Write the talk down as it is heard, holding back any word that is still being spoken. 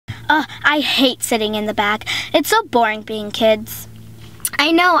I hate sitting in the back. It's so boring being kids.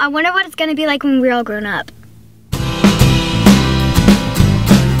 I know. I wonder what it's going to be like when we're all grown up.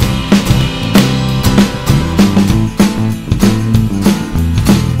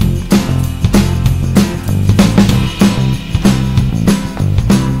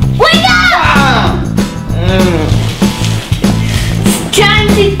 Wake up! It's time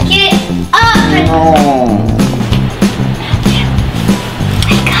to get up. Oh.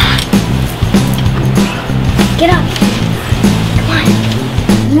 Get up. Come on.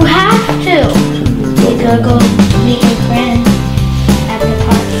 You have to. You gotta go meet your friend at the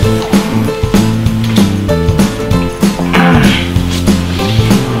park.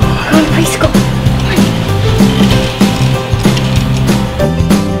 Go to preschool.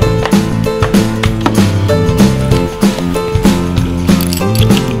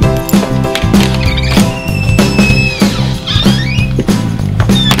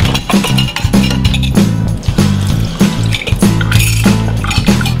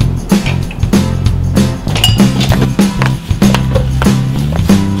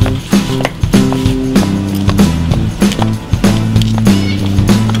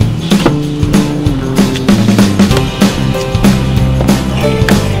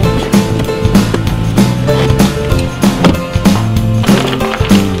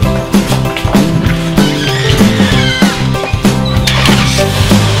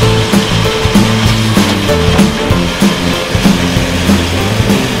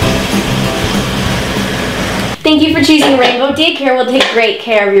 Thank you for choosing Rainbow Daycare. We'll take great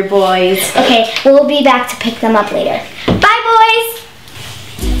care of your boys. Okay, we'll be back to pick them up later. Bye, boys!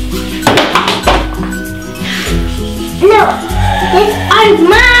 No, these are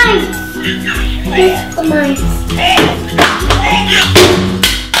mine! These are mine.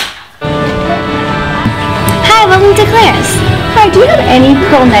 Hi, welcome to Claire's. Hi, do you have any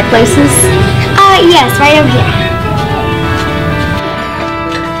pearl necklaces? Yes, right over here.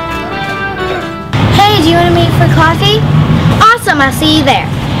 Hey, do you want to meet for coffee? Awesome, I'll see you there.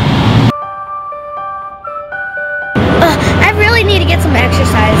 I really need to get some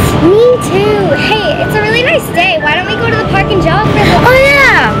exercise. Me too. Hey, it's a really nice day. Why don't we go to the park and jog for a little? Oh,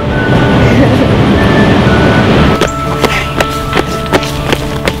 yeah.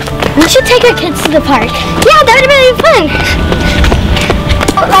 We should take our kids to the park. Yeah, that would be really fun.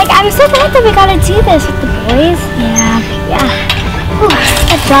 Like, I'm so glad that we got to do this with the boys. Yeah. Ooh,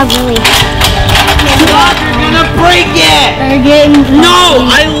 that dog really. Stop, you're gonna break it! They're getting No,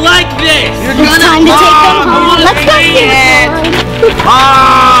 I like this! You're It's gonna time to take them home. Let's go see it! what's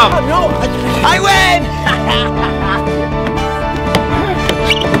Mom! No, I win!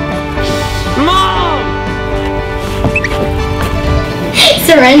 Mom!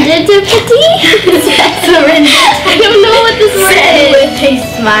 Surrender to Petit? Surrender. I don't know what this word is. With a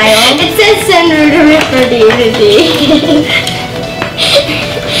smile. It says surrender for Petit.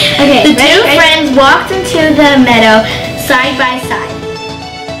 Okay, The two friends walked into the meadow side by side.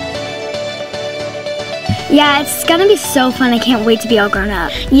 Yeah, it's gonna be so fun. I can't wait to be all grown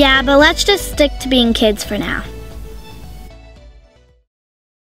up. Yeah, but let's just stick to being kids for now.